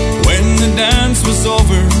 when the dance was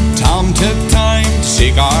over, Tom took time to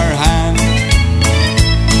shake our hand.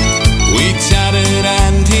 We chatted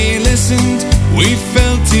and he listened, we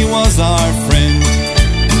felt he was our friend.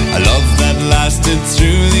 A love that lasted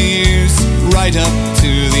through the years, right up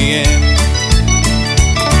to the end.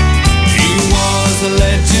 He was a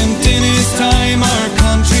legend in his time, our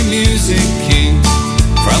country music king.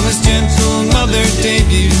 From his gentle mother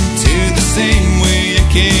debut to the same way he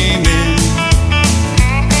came in.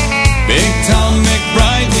 Big Tom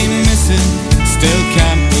McBride, we miss him, still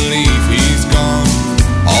can't believe he's gone.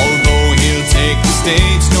 Although he'll take the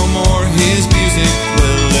stage no more, his music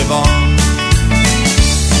will live on.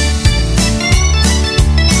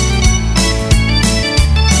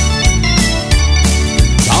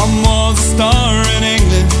 Star in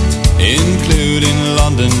England, including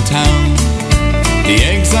London town. The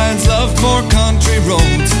exiles love for country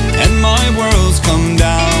roads, and my world's come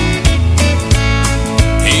down.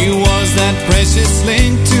 He was that precious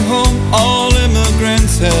link to home all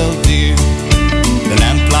immigrants held dear. The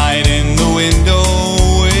lamplight in the window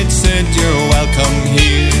which said you're welcome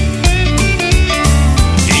here.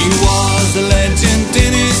 He was a legend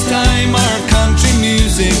in his time, our country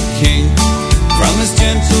music king. From his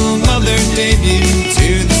gentle mother debut to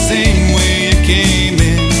the same way he came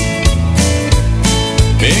in.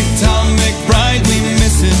 Big Tom McBride, we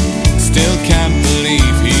miss him, still can't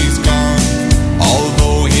believe he's gone.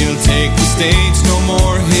 Although he'll take the stage no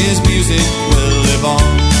more, his music will live on.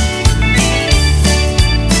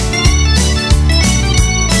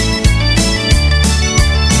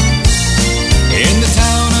 In the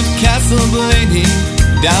town of Castleblaney,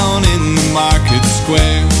 down in the market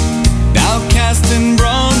square, now cast in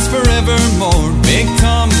bronze forevermore, Big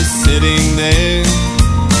Tom is sitting there.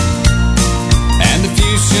 And if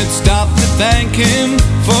you should stop to thank him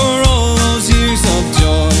for all those years of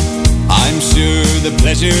joy, I'm sure the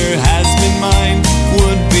pleasure has been mine,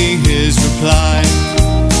 would be his reply.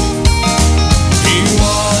 He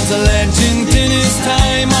was a legend in his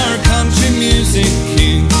time, our country music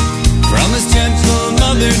king. From his gentle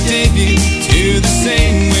mother debut to the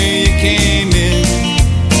same way he came in.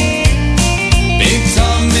 Big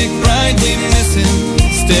Tom McBride, we miss him,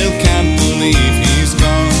 still can't believe he's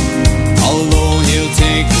gone. Although he'll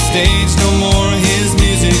take the stage no more, his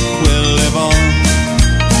music will live on.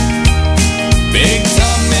 Big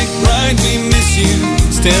Tom McBride, we miss you,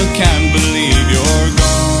 still can't believe you're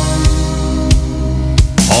gone.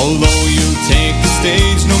 Although you'll take the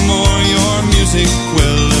stage no more, your music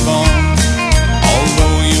will live on.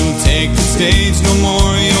 Although you'll take the stage no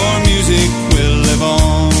more, your music will live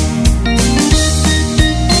on.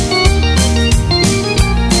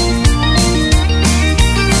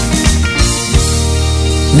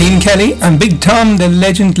 Liam Kelly and Big Tom, the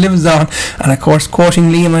legend lives on. And of course, quoting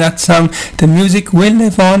Liam in that song, the music will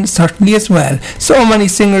live on certainly as well. So many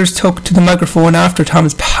singers took to the microphone after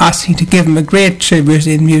Tom's passing to give him a great tribute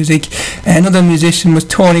in music. Another musician was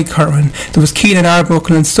Tony Curran. There was Keenan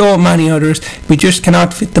Arbuckle and so many others. We just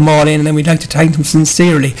cannot fit them all in, and we'd like to thank them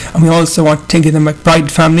sincerely. And we also want to thank the McBride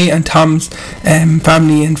family and Tom's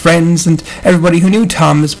family and friends and everybody who knew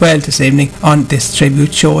Tom as well this evening on this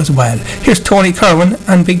tribute show as well. Here's Tony Curran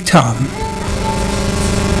and Big Tom.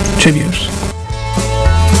 Tribute.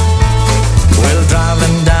 Well,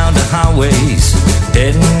 driving down the highways,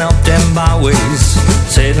 heading up them byways,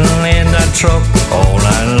 sitting in that truck all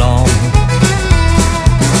night long,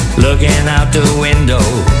 looking out the window,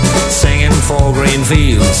 singing for green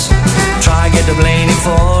fields. Try get to Blaney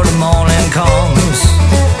for the morning comes.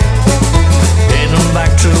 Heading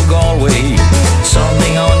back through Galway,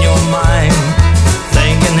 something on your mind.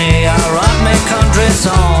 Thinking, hey, I write my country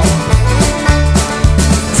song.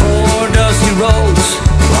 Four dusty roads,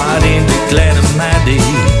 right into Glenamaddy.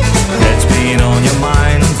 That's been on your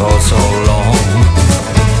mind for so long.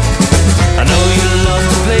 I know you love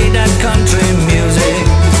to play that country music.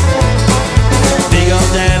 Pick up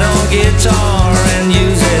that old guitar and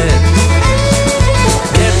use it.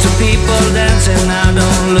 Get to people dancing, now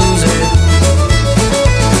don't lose it.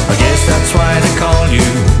 I guess that's why they call you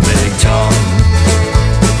Big Tom.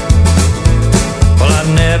 Well,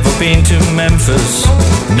 I've never been to Memphis,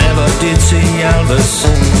 never did see Elvis.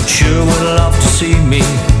 Sure would love to see me,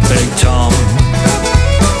 Big Tom.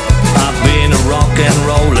 I've been a rock and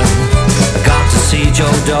rollin', I got to see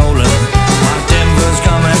Joe Dolan. My Denver's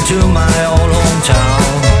coming to my old hometown.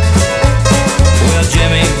 Well,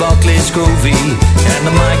 Jimmy Buckley's groovy and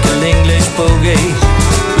the Michael English boogie.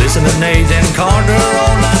 Listen to Nathan Carter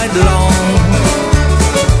all night long.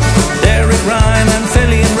 Derek Ryan and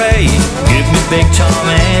Philly and Ray, give me Big Tom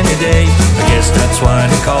any day. I guess that's why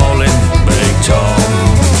they call him Big Tom.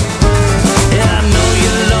 Yeah, I know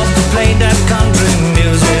you love to play that country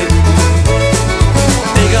music.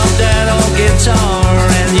 Pick up that old guitar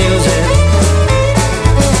and use it.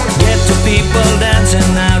 Get to people dancing,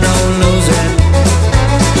 now don't lose it.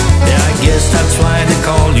 Yeah, I guess that's why they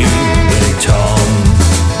call you Big Tom.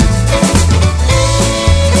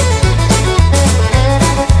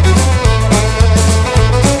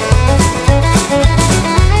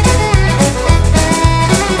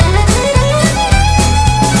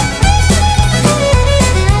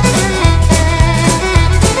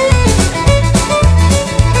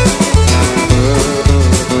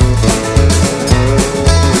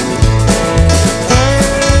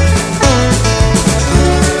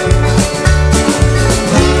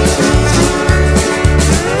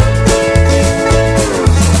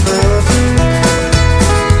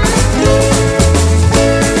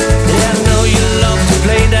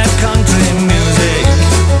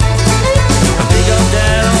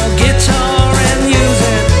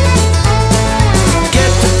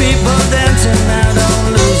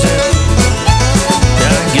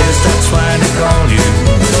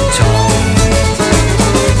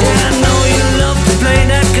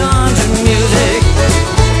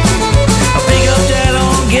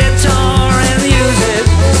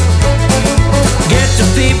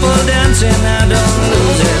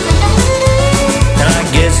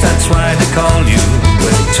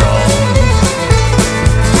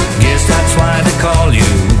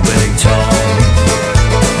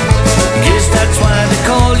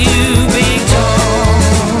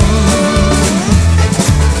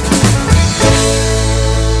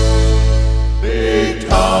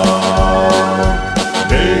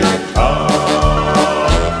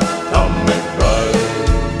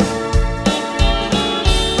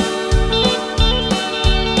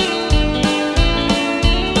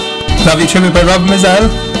 Lovely tribute by Rob Mazzell.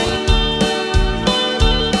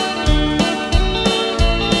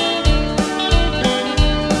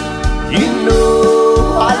 You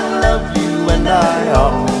know I love you and I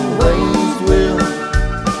always will.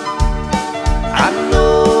 I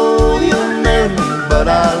know you're married, but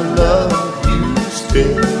I love you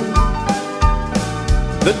still.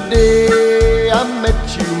 The day I met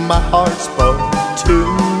you, my heart spoke to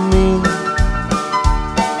me.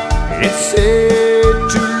 It said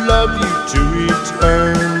to love you to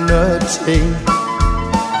eternity.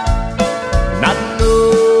 Not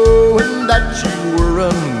knowing that you were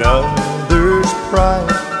another's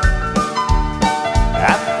pride,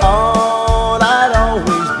 I thought I'd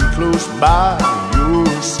always be close by your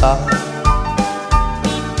side.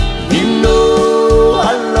 You know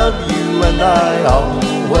I love you and I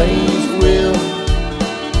always will.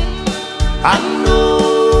 I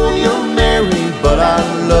know you're married, but I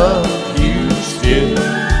love you still.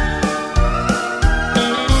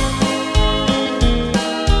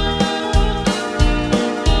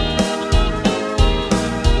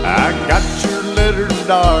 I got your letter,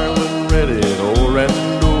 darling, read it over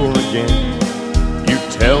and over again. You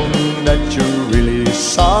tell me that you're really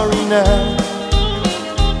sorry now.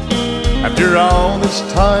 After all this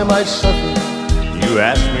time I suffered, you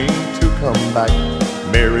asked me to come back.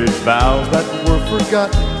 Marriage vows that were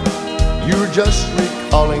forgotten, you're just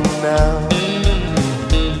recalling now.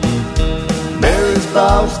 Marriage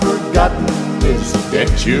vows forgotten is a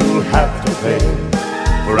debt you'll have to pay.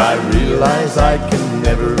 For I realize I can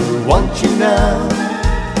never want you now.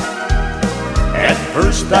 At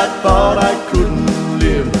first I thought I couldn't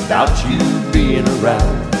live without you being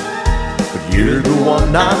around. But You're the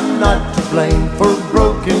one I'm not to blame for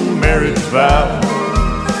broken marriage vows.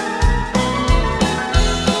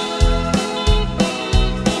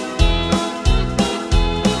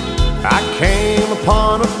 I came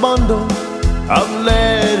upon a bundle of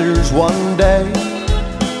letters one day.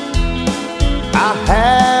 I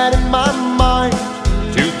had in my mind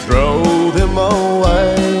to throw them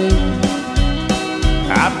away.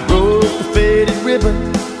 I broke the faded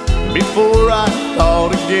ribbon before I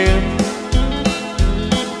thought again.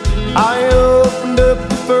 I opened up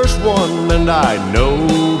the first one and I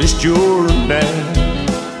noticed your name.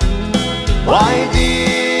 Why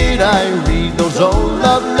did I read those old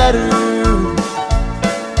love letters?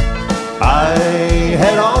 I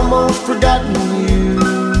had almost forgotten you.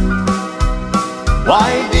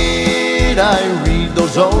 Why did I read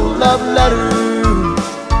those old love letters?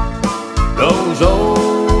 Those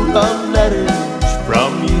old love letters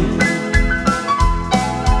from you.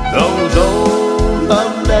 Those old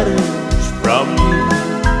love letters from you.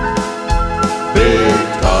 Big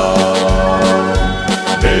Tom,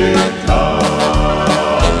 Big Tom,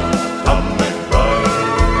 come and cry.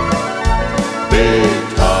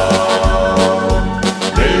 Big Tom,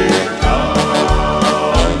 Big Tom,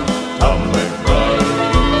 come and cry.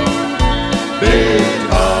 Big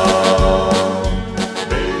Tom,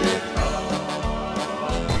 Big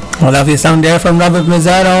Well, lovely sound there from Robert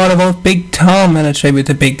Mazzara, all about Big Tom and a tribute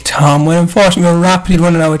to Big Tom. Well, unfortunately, we're rapidly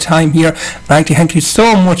running out of time here. I'd like to thank you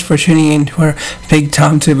so much for tuning in to our Big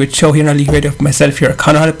Tom tribute show here on Elite Radio for myself here at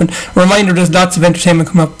Conor Halippin. A reminder, there's lots of entertainment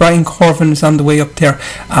coming up. Brian Corvin is on the way up there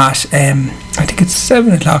at I think it's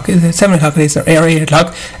 7 o'clock. Is it 7 o'clock? It is, or 8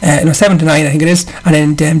 o'clock? No, 7 to 9 I think it is.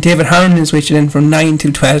 And then David Harron is reaching in from 9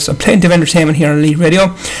 till 12. So plenty of entertainment here on Elite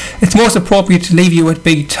Radio. It's most appropriate to leave you with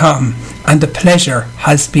Big Tom. And the pleasure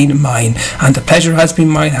has been mine. And the pleasure has been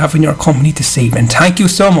mine having your company this evening. Thank you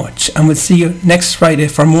so much. And we'll see you next Friday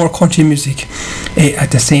for more country music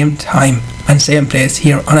at the same time and same place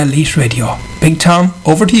here on Elite Radio. Big Tom,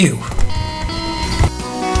 over to you.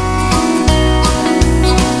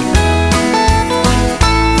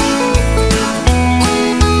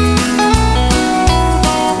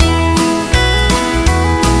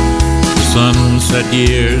 Sunset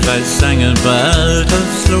years I sang about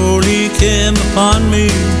have slowly came upon me,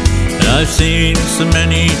 and I've seen so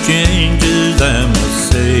many changes, I must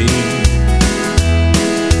say.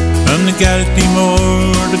 From the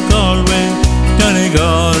Galtymore to Galway,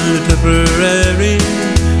 Donegal to Tipperary,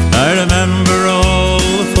 I remember all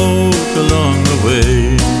the folk along the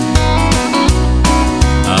way.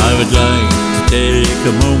 I would like to take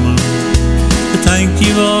a moment to thank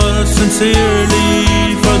you all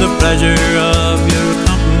sincerely for the pleasure of your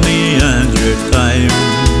company and your time.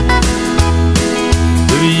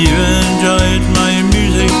 If you enjoyed my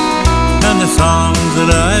music and the songs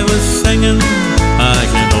that I was singing, I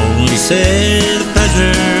can only say the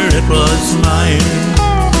pleasure, it was mine.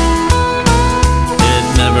 It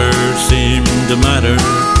never seemed to matter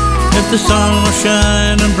if the sun was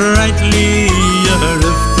shining brightly or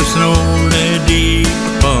if the snow lay deep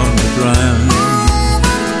upon the ground.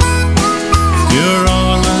 You're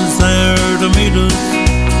always there to meet us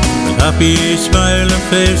with happy smiling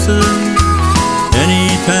faces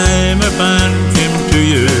anytime a band came to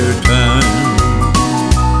your town.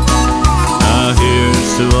 Now here's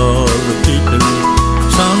to all the people,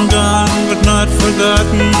 some gone but not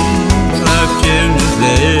forgotten, our tunes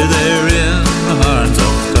lay there in the hearts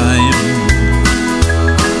of time.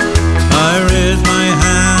 I raise my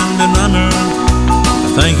hand in honor, I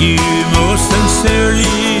thank you most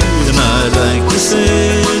sincerely, and I'd like to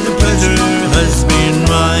say the pleasure has been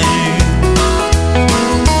mine.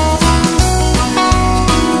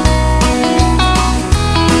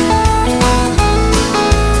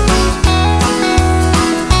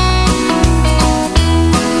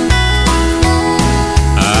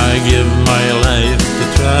 I give my life to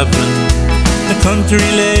traveling the country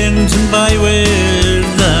lanes and byways.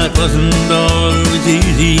 That wasn't always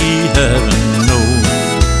easy, heaven knows.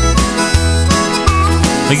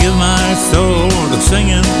 I give my soul to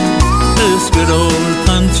singing this good old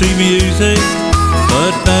country music,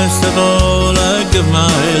 but best of all I give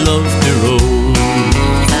my love to road.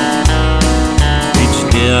 Each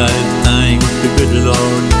day I thank the good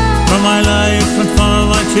Lord for my life and for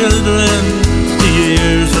my children. The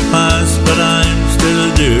years have passed but I'm still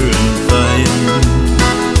doing fine.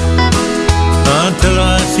 Until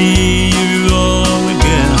I see you all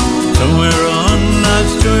again somewhere on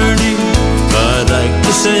life's journey, I'd like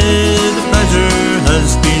to say the pleasure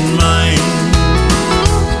has been mine.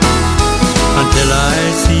 Until I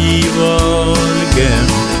see you all again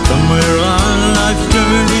somewhere on life's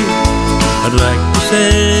journey, I'd like to say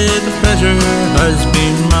the pleasure has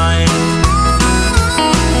been mine.